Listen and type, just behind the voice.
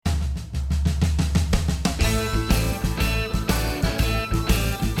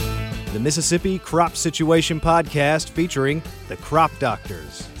Mississippi Crop Situation Podcast featuring the Crop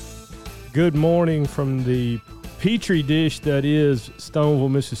Doctors. Good morning from the petri dish that is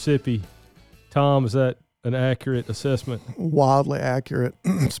Stoneville, Mississippi. Tom, is that an accurate assessment? Wildly accurate,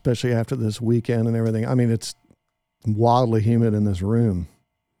 especially after this weekend and everything. I mean, it's wildly humid in this room.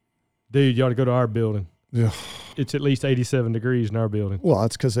 Dude, you ought to go to our building. Yeah. It's at least 87 degrees in our building. Well,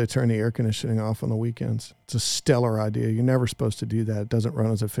 that's because they turn the air conditioning off on the weekends. It's a stellar idea. You're never supposed to do that. It doesn't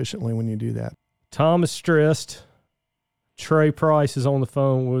run as efficiently when you do that. Tom is stressed. Trey Price is on the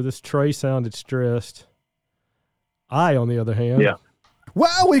phone with us. Trey sounded stressed. I, on the other hand. Yeah.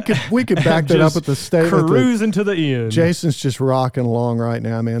 Well, we could back that up with the statement. Cruising to the end. Jason's just rocking along right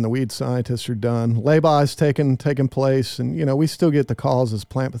now, man. The weed scientists are done. Lay-by's taking place, and we still get the calls as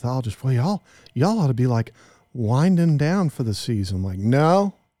plant pathologists. Well, y'all ought to be like winding down for the season. Like,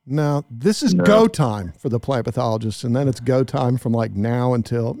 no, this is go time for the plant pathologists, and then it's go time from like now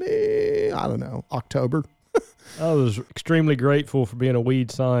until I don't know, October. I was extremely grateful for being a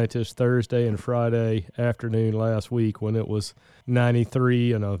weed scientist Thursday and Friday afternoon last week when it was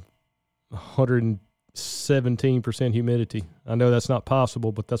 93 and 117% humidity. I know that's not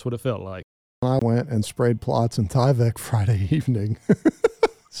possible, but that's what it felt like. I went and sprayed plots in Tyvek Friday evening.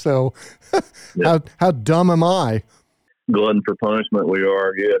 So how dumb am I? Glutton for punishment we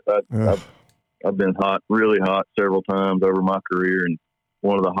are, yes. I've been hot, really hot several times over my career, and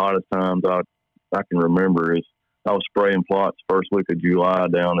one of the hottest times I can remember is I was spraying plots first week of July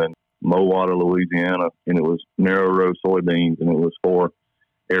down in Mowata, Louisiana, and it was narrow row soybeans, and it was for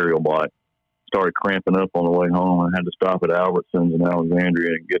aerial blight. Started cramping up on the way home, and had to stop at Albertsons in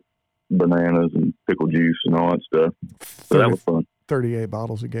Alexandria and get bananas and pickle juice and all that stuff. So that was fun. 38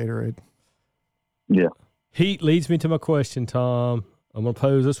 bottles of Gatorade. Yeah. Heat leads me to my question, Tom. I'm going to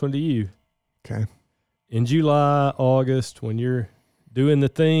pose this one to you. Okay. In July, August, when you're doing the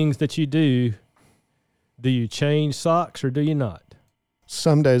things that you do you change socks or do you not?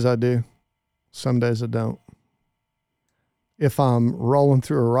 Some days I do. Some days I don't. If I'm rolling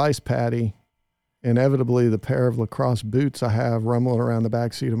through a rice paddy, inevitably the pair of lacrosse boots I have rumbling around the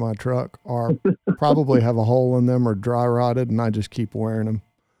backseat of my truck are probably have a hole in them or dry rotted, and I just keep wearing them,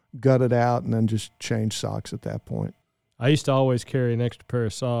 gut it out, and then just change socks at that point. I used to always carry an extra pair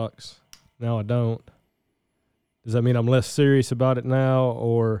of socks. Now I don't. Does that mean I'm less serious about it now,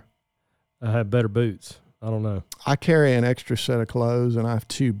 or I have better boots? I don't know. I carry an extra set of clothes, and I have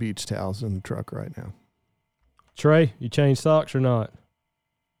 2 beach towels in the truck right now. Trey, you change socks or not?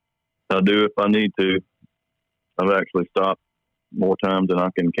 I do if I need to. I've actually stopped more times than I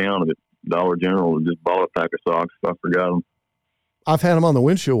can count at Dollar General and just bought a pack of socks if I forgot them. I've had them on the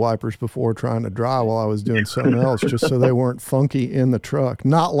windshield wipers before trying to dry while I was doing something else, just so they weren't funky in the truck.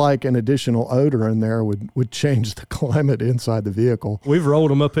 Not like an additional odor in there would change the climate inside the vehicle. We've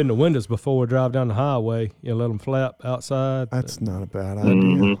rolled them up in the windows before we drive down the highway. Let them flap outside. That's not a bad idea.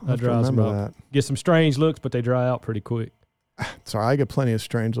 Mm-hmm. I dries them out. Get some strange looks, but they dry out pretty quick. Sorry, I get plenty of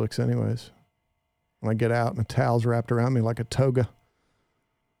strange looks anyways. When I get out and the towel's wrapped around me like a toga.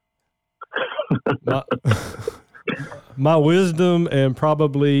 My wisdom and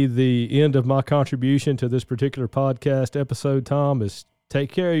probably the end of my contribution to this particular podcast episode, Tom, is take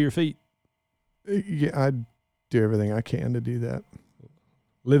care of your feet. Yeah, I do everything I can to do that.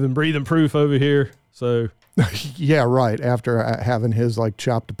 Living, breathing proof over here. So, yeah, right. After having his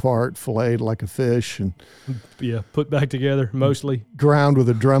chopped apart, filleted like a fish, and put back together mostly, ground with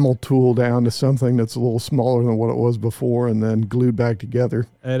a Dremel tool down to something that's a little smaller than what it was before, and then glued back together.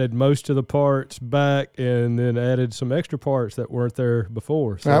 Added most of the parts back, and then added some extra parts that weren't there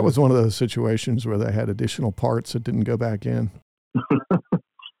before. So that was one of those situations where they had additional parts that didn't go back in.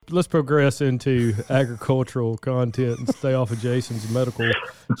 Let's progress into agricultural content and stay off of Jason's medical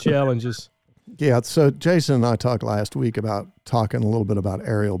challenges. Yeah, so Jason and I talked last week about talking a little bit about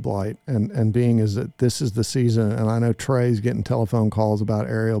aerial blight and being is that this is the season, and I know Trey's getting telephone calls about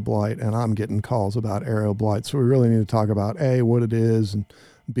aerial blight, and I'm getting calls about aerial blight. So we really need to talk about A, what it is, and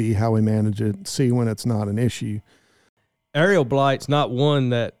B, how we manage it, C, when it's not an issue. Aerial blight's not one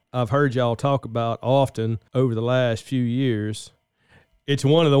that I've heard y'all talk about often over the last few years. It's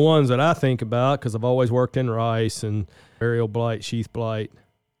one of the ones that I think about because I've always worked in rice and aerial blight, sheath blight.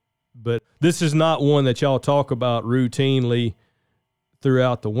 But this is not one that y'all talk about routinely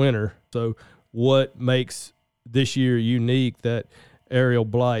throughout the winter. So what makes this year unique that aerial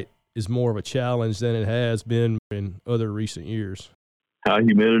blight is more of a challenge than it has been in other recent years? High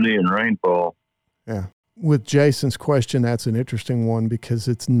humidity and rainfall. Yeah. With Jason's question, that's an interesting one because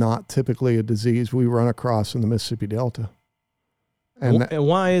it's not typically a disease we run across in the Mississippi Delta. And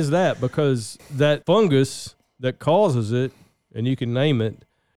why is that? Because that fungus that causes it, and you can name it,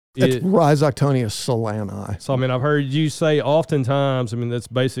 It's Rhizoctonia solani. So, I mean, I've heard you say oftentimes, I mean, that's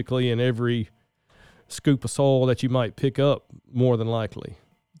basically in every scoop of soil that you might pick up, more than likely.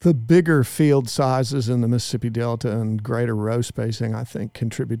 The bigger field sizes in the Mississippi Delta and greater row spacing, I think,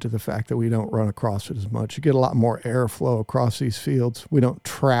 contribute to the fact that we don't run across it as much. You get a lot more airflow across these fields. We don't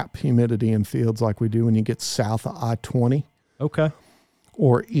trap humidity in fields like we do when you get south of I-20. Okay.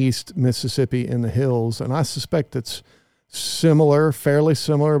 Or east Mississippi in the hills. And I suspect it's similar, fairly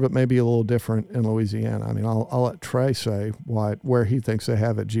similar, but maybe a little different in Louisiana. I mean, I'll let Trey say where he thinks they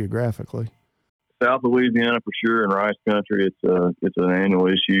have it geographically. South Louisiana for sure, in rice country, it's an annual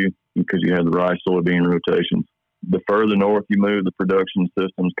issue because you have the rice soybean rotations. The further north you move, the production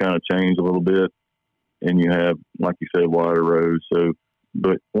systems kind of change a little bit, and you have, like you said, wider rows. So,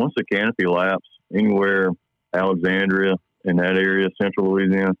 but once the canopy laps, anywhere Alexandria in that area, central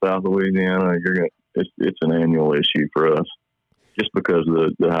Louisiana, South Louisiana, it's an annual issue for us, just because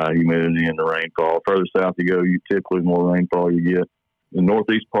of the high humidity and the rainfall. Further south you go, you typically more rainfall you get. The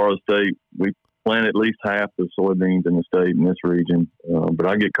northeast part of the state, we plant at least half the soybeans in the state in this region, but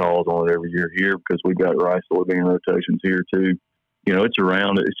I get calls on it every year here because we've got rice soybean rotations here too. You know, it's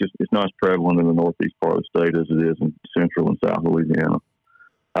around. It's not as prevalent in the northeast part of the state as it is in central and south Louisiana.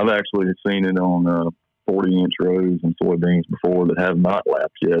 I've actually seen it on 40-inch rows in soybeans before that have not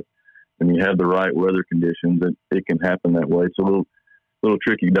lapped yet. And you have the right weather conditions, it can happen that way. It's a little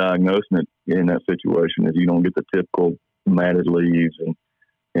tricky diagnosing it in that situation, as you don't get the typical matted leaves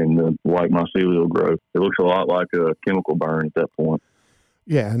and the white mycelial growth. It looks a lot like a chemical burn at that point.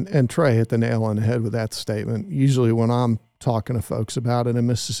 Yeah, and Trey hit the nail on the head with that statement. Usually when I'm talking to folks about it in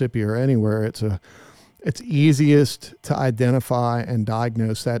Mississippi or anywhere, it's easiest to identify and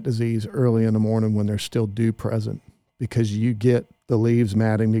diagnose that disease early in the morning when there's still dew present, because you get the leaves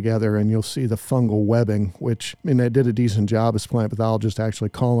matting together and you'll see the fungal webbing, which, I mean, they did a decent job as plant pathologists actually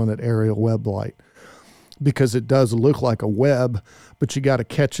calling it aerial web blight, because it does look like a web, but you got to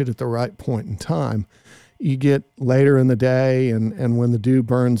catch it at the right point in time. You get later in the day and when the dew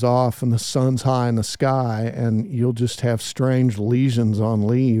burns off and the sun's high in the sky, and you'll just have strange lesions on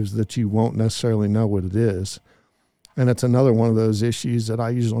leaves that you won't necessarily know what it is. And it's another one of those issues that I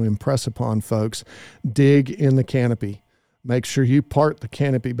usually impress upon folks. Dig in the canopy. Make sure you part the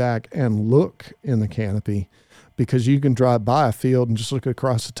canopy back and look in the canopy, because you can drive by a field and just look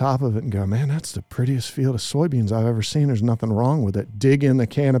across the top of it and go, man, that's the prettiest field of soybeans I've ever seen. There's nothing wrong with it. Dig in the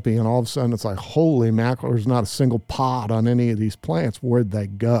canopy, and all of a sudden it's like, holy mackerel, there's not a single pod on any of these plants. Where'd they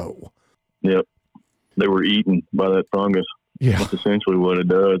go? Yep. They were eaten by that fungus. Yeah. That's essentially what it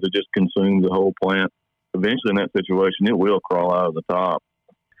does. It just consumes the whole plant. Eventually in that situation, it will crawl out of the top.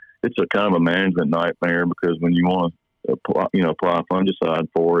 It's a kind of a management nightmare, because when you want to apply a fungicide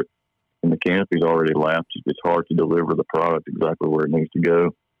for it, and the canopy's already lapped, it's hard to deliver the product exactly where it needs to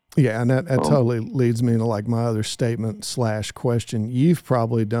go. Yeah, and that totally leads me to like my other statement / question. You've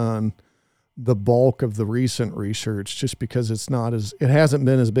probably done the bulk of the recent research, just because it hasn't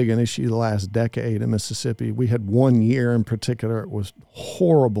been as big an issue the last decade in Mississippi. We had one year in particular, it was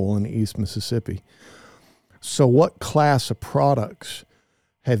horrible in East Mississippi. So what class of products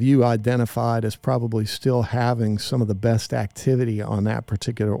have you identified as probably still having some of the best activity on that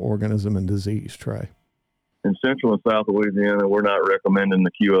particular organism and disease, Trey? In central and south Louisiana, we're not recommending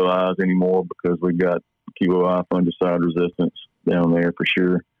the QOIs anymore, because we've got QOI fungicide resistance down there for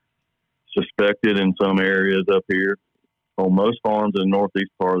sure. Suspected in some areas up here. On most farms in the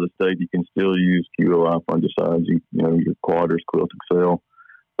northeast part of the state, you can still use QOI fungicides, your Quadris, Quilt Excel,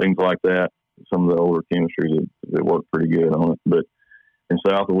 things like that. Some of the older chemistries that work pretty good on it. But in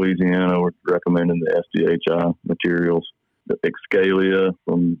South Louisiana, we're recommending the SDHI materials, the Excalia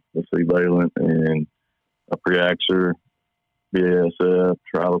from the Valent, and a Preaxer, BASF,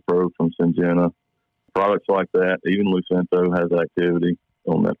 Trilopro from Syngenta. Products like that. Even Lucento has activity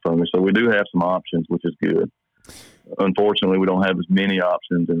on that fungus. So we do have some options, which is good. Unfortunately, we don't have as many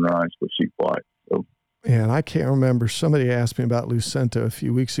options in rice with sheep blight. So. And I can't remember. Somebody asked me about Lucento a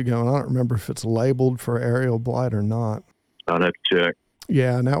few weeks ago, and I don't remember if it's labeled for aerial blight or not. I'd have to check.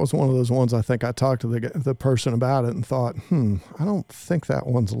 Yeah, and that was one of those ones I think I talked to the person about it and thought, I don't think that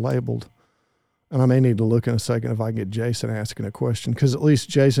one's labeled. And I may need to look in a second if I can get Jason asking a question, because at least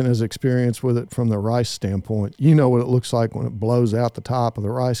Jason has experience with it from the rice standpoint. You know what it looks like when it blows out the top of the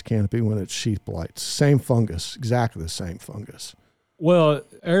rice canopy when it's sheath blight. Same fungus, exactly the same fungus. Well,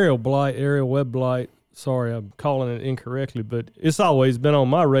 aerial web blight, sorry, I'm calling it incorrectly, but it's always been on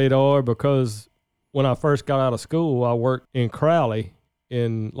my radar, because when I first got out of school, I worked in Crowley,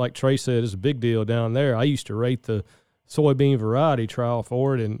 and like Trey said, it's a big deal down there. I used to rate the soybean variety trial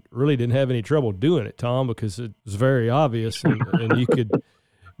for it and really didn't have any trouble doing it, Tom, because it was very obvious, and you could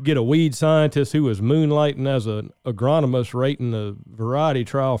get a weed scientist who was moonlighting as an agronomist rating a variety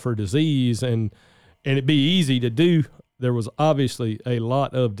trial for disease, and it'd be easy to do. There was obviously a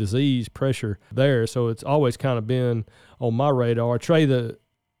lot of disease pressure there, so it's always kind of been on my radar. Trey, the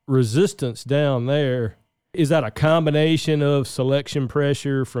resistance down there, is that a combination of selection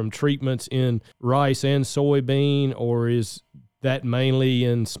pressure from treatments in rice and soybean, or is that mainly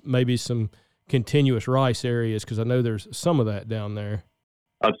in maybe some continuous rice areas? Because I know there's some of that down there.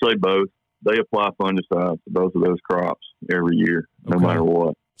 I'd say both. They apply fungicides to both of those crops every year, no matter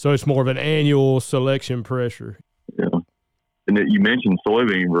what. So it's more of an annual selection pressure. Yeah. And you mentioned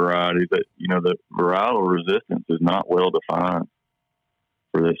soybean varieties, that, the varietal resistance is not well defined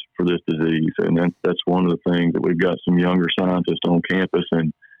for this disease. And that's one of the things that we've got some younger scientists on campus,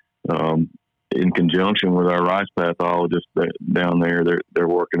 and in conjunction with our rice pathologists down there, they're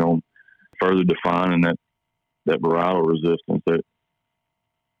working on further defining that varietal resistance. That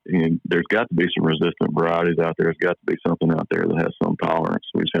there's got to be some resistant varieties out there. There's got to be something out there that has some tolerance.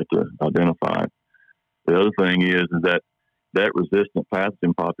 We just have to identify it. The other thing is that resistant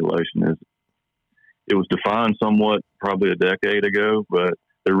pathogen population it was defined somewhat probably a decade ago, but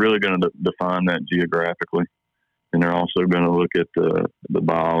they're really going to define that geographically, and they're also going to look at the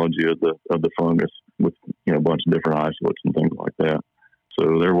biology of the fungus with a bunch of different isolates and things like that.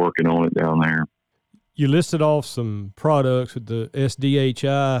 So they're working on it down there. You listed off some products with the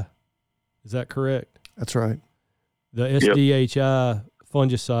SDHI. Is that correct? That's right. The SDHI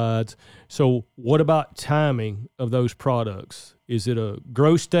fungicides. So what about timing of those products? Is it a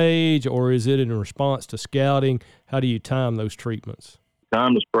growth stage, or is it in response to scouting? How do you time those treatments?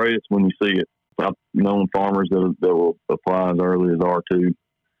 Time to spray it's when you see it. I've known farmers that will apply as early as R2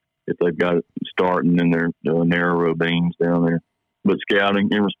 if they've got it starting in their narrow row beans down there. But scouting,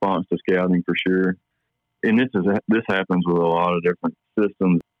 in response to scouting for sure. And this happens with a lot of different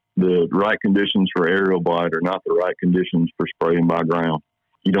systems. The right conditions for aerial blight are not the right conditions for spraying by ground.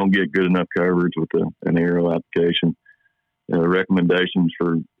 You don't get good enough coverage with an aerial application. Recommendations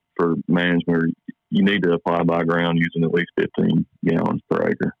for management, you need to apply by ground using at least 15 gallons per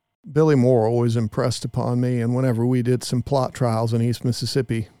acre. Billy Moore always impressed upon me, and whenever we did some plot trials in East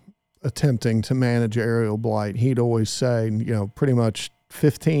Mississippi attempting to manage aerial blight, he'd always say, pretty much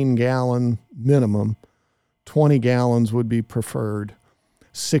 15-gallon minimum, 20 gallons would be preferred,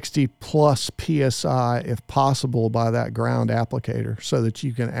 60 plus PSI if possible by that ground applicator, so that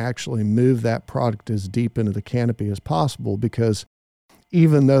you can actually move that product as deep into the canopy as possible, because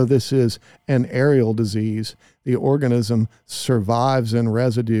even though this is an aerial disease, the organism survives in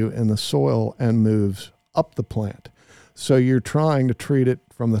residue in the soil and moves up the plant. So you're trying to treat it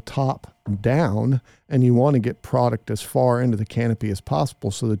from the top down, and you want to get product as far into the canopy as possible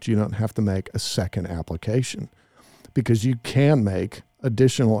so that you don't have to make a second application, because you can make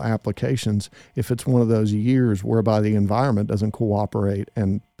additional applications if it's one of those years whereby the environment doesn't cooperate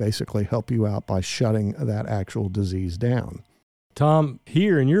and basically help you out by shutting that actual disease down. Tom,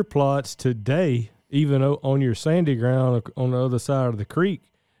 here in your plots today, even on your sandy ground on the other side of the creek,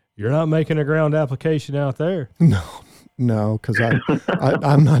 you're not making a ground application out there. No, because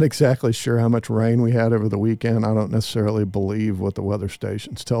I'm not exactly sure how much rain we had over the weekend. I don't necessarily believe what the weather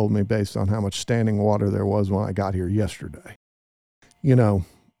stations told me based on how much standing water there was when I got here yesterday.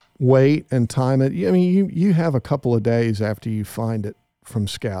 Wait and time it. I mean, you have a couple of days after you find it from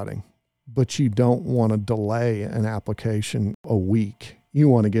scouting, but you don't want to delay an application a week. You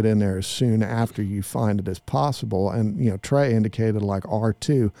want to get in there as soon after you find it as possible. And, Trey indicated like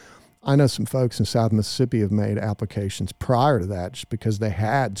R2. I know some folks in South Mississippi have made applications prior to that just because they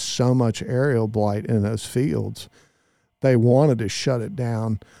had so much aerial blight in those fields. They wanted to shut it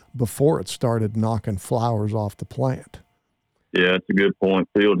down before it started knocking flowers off the plant. Yeah, it's a good point.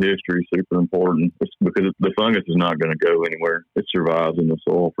 Field history is super important because the fungus is not going to go anywhere. It survives in the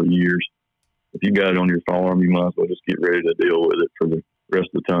soil for years. If you got it on your farm, you might as well just get ready to deal with it for the rest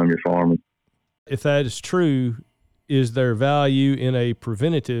of the time you're farming. If that is true, is there value in a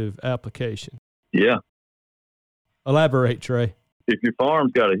preventative application? Yeah. Elaborate, Trey. If your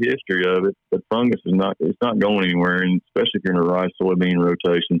farm's got a history of it, the fungus it's not going anywhere, and especially if you're in a rice soybean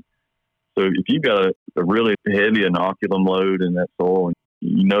rotation. So if you've got a really heavy inoculum load in that soil, and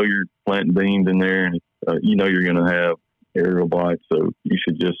you're planting beans in there, and you're going to have aerial blight, so you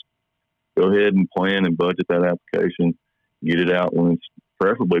should just go ahead and plan and budget that application, get it out when it's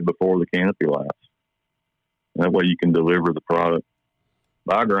preferably before the canopy laps. That way you can deliver the product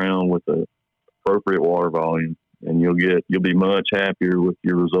by ground with the appropriate water volume, and you'll be much happier with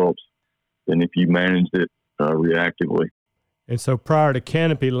your results than if you managed it reactively. And so prior to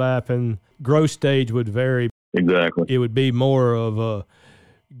canopy lapping, growth stage would vary. Exactly. It would be more of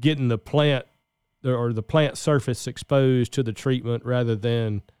getting the plant or the plant surface exposed to the treatment rather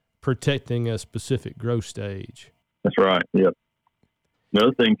than protecting a specific growth stage. That's right. Yep.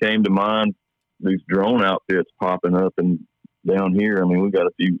 Another thing came to mind, these drone outfits popping up and down here. I mean, we've got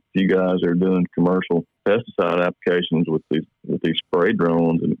a few guys that are doing commercial pesticide applications with these spray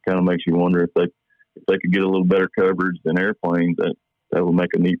drones, and it kind of makes you wonder if they could get a little better coverage than airplanes. That would make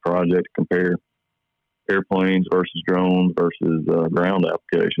a neat project to compare airplanes versus drones versus ground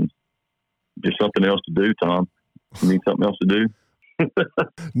applications. Just something else to do, Tom. You need something else to do?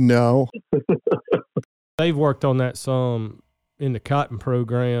 No. They've worked on that some in the cotton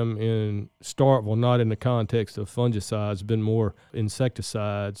program in Starkville, not in the context of fungicides, been more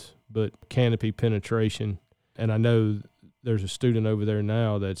insecticides, but canopy penetration. And I know there's a student over there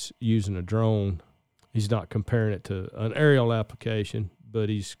now that's using a drone. He's not comparing it to an aerial application, but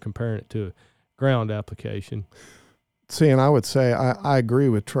he's comparing it to a ground application. See, and I would say I agree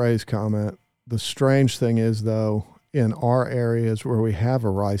with Trey's comment. The strange thing is, though, in our areas where we have a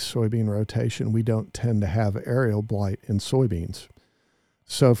rice-soybean rotation, we don't tend to have aerial blight in soybeans.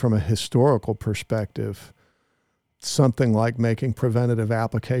 So from a historical perspective, something like making preventative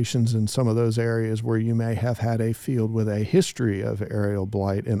applications in some of those areas where you may have had a field with a history of aerial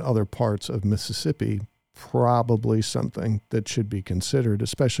blight in other parts of Mississippi, probably something that should be considered,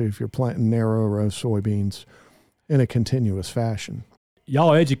 especially if you're planting narrow row soybeans in a continuous fashion.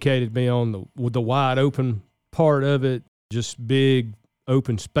 Y'all educated me on the wide open part of it, just big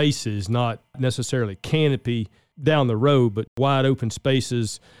open spaces, not necessarily canopy down the road, but wide open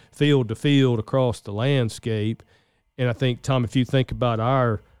spaces, field to field across the landscape. And I think, Tom, if you think about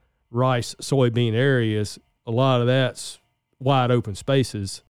our rice, soybean areas, a lot of that's wide open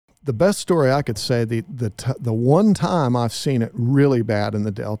spaces. The best story I could say, the one time I've seen it really bad in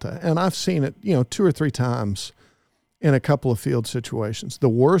the Delta, and I've seen it, 2 or 3 times in a couple of field situations. The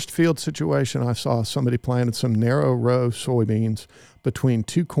worst field situation I saw, somebody planted some narrow row soybeans between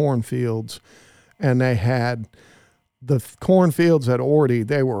 2 cornfields, and they had the cornfields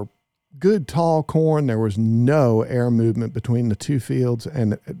they were good tall corn. There was no air movement between the 2 fields,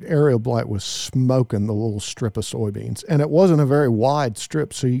 and aerial blight was smoking the little strip of soybeans. And it wasn't a very wide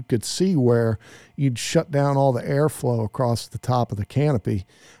strip, so you could see where you'd shut down all the airflow across the top of the canopy,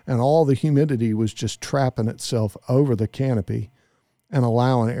 and all the humidity was just trapping itself over the canopy and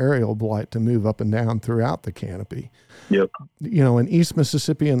allowing aerial blight to move up and down throughout the canopy. Yep. In East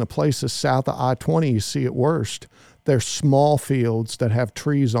Mississippi and the places south of I-20, you see it worst. They're small fields that have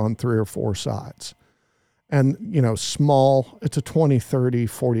trees on 3 or 4 sides. And, small, it's a 20, 30,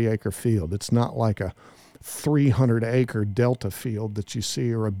 40 acre field. It's not like a 300 acre Delta field that you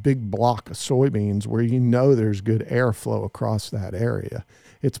see, or a big block of soybeans where there's good airflow across that area.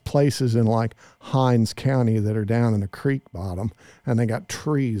 It's places in like Hinds County that are down in the creek bottom, and they got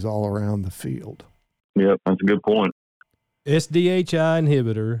trees all around the field. Yep, that's a good point. SDHI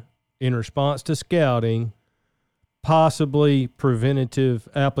inhibitor in response to scouting, possibly preventative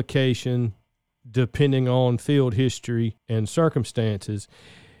application depending on field history and circumstances.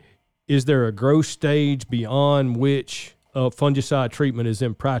 Is there a growth stage beyond which fungicide treatment is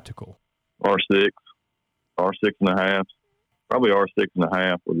impractical? R6, R6.5, probably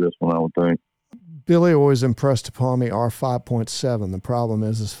R6.5 with this one, I would think. Billy always impressed upon me R5.7. The problem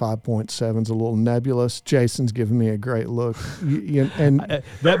is 5.7 is a little nebulous. Jason's giving me a great look. And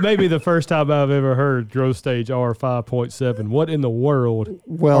that may be the first time I've ever heard growth stage R5.7. What in the world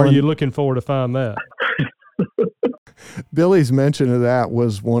are you looking for to find that? Billy's mention of that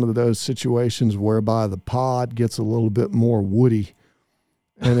was one of those situations whereby the pod gets a little bit more woody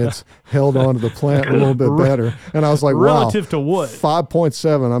and it's held onto the plant a little bit better. And I was like, relative to what?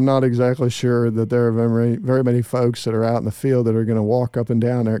 5.7. I'm not exactly sure that there are very many folks that are out in the field that are going to walk up and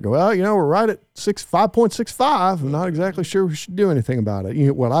down there and go, well, we're right at 5.65. I'm not exactly sure we should do anything about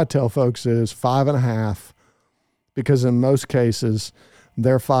it. What I tell folks is 5.5, because in most cases,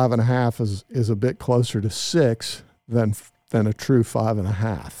 their 5.5 is a bit closer to 6 than a true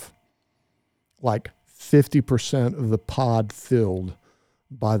 5.5. Like 50% of the pod filled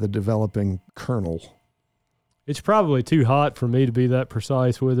by the developing kernel. It's probably too hot for me to be that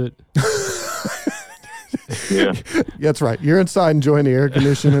precise with it. Yeah. That's right. You're inside enjoying the air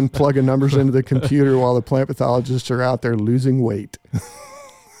conditioning, plugging numbers into the computer while the plant pathologists are out there losing weight.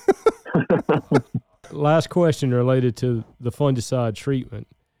 Last question related to the fungicide treatment.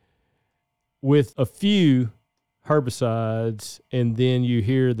 With a few herbicides, and then you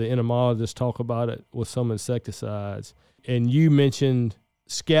hear the entomologists talk about it with some insecticides, and you mentioned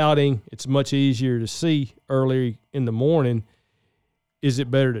scouting, it's much easier to see early in the morning. Is it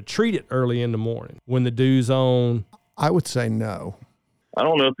better to treat it early in the morning when the dew's on? I would say no. I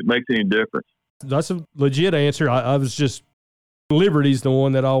don't know if it makes any difference. That's a legit answer. I was just, Liberty's the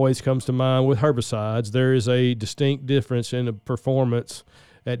one that always comes to mind with herbicides. There is a distinct difference in the performance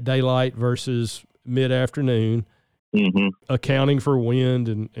at daylight versus mid-afternoon, accounting for wind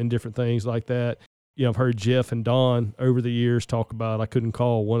and different things like that. You know, I've heard Jeff and Don over the years talk about, I couldn't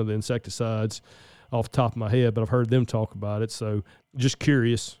call one of the insecticides off the top of my head, but I've heard them talk about it. So just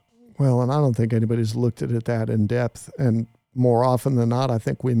curious. Well, and I don't think anybody's looked at it that in depth. And more often than not, I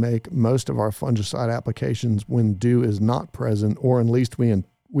think we make most of our fungicide applications when dew is not present, or at least we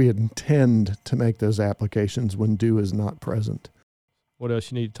intend to make those applications when dew is not present. What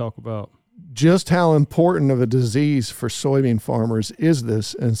else you need to talk about? Just how important of a disease for soybean farmers is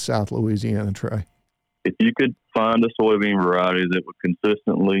this in South Louisiana, Trey? If you could find a soybean variety that would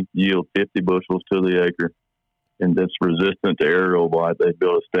consistently yield 50 bushels to the acre and that's resistant to aerial blight, they'd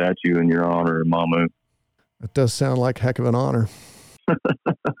build a statue in your honor in Mamu. It does sound like a heck of an honor.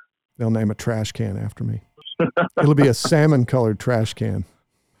 They'll name a trash can after me. It'll be a salmon-colored trash can.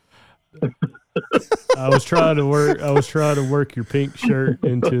 I was trying to work your pink shirt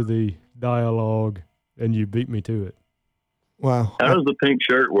into the dialogue, and you beat me to it. Wow. How does the pink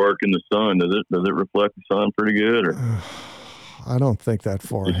shirt work in the sun? Does it reflect the sun pretty good, or I don't think that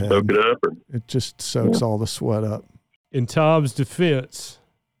far ahead. Soak it up, or? It just soaks all the sweat up. In Tom's defense,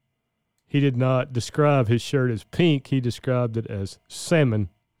 he did not describe his shirt as pink. He described it as salmon,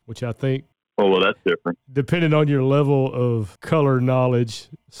 which I think, well, that's different. Depending on your level of color knowledge,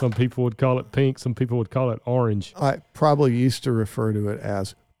 some people would call it pink, some people would call it orange. I probably used to refer to it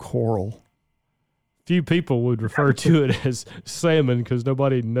as coral. Few people would refer to it as salmon because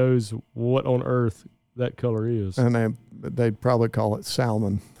nobody knows what on earth that color is. And they'd probably call it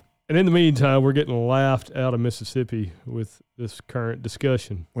salmon. And in the meantime, we're getting laughed out of Mississippi with this current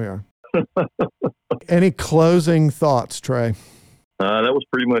discussion. We are. Any closing thoughts, Trey? That was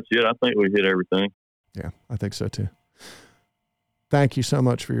pretty much it. I think we hit everything. Yeah, I think so too. Thank you so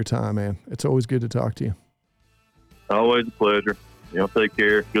much for your time, man. It's always good to talk to you. Always a pleasure. Y'all take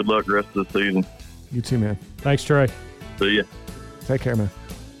care. Good luck the rest of the season. You too, man. Thanks, Trey. See ya. Take care, man.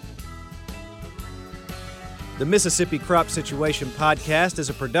 The Mississippi Crop Situation Podcast is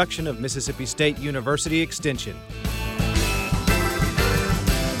a production of Mississippi State University Extension.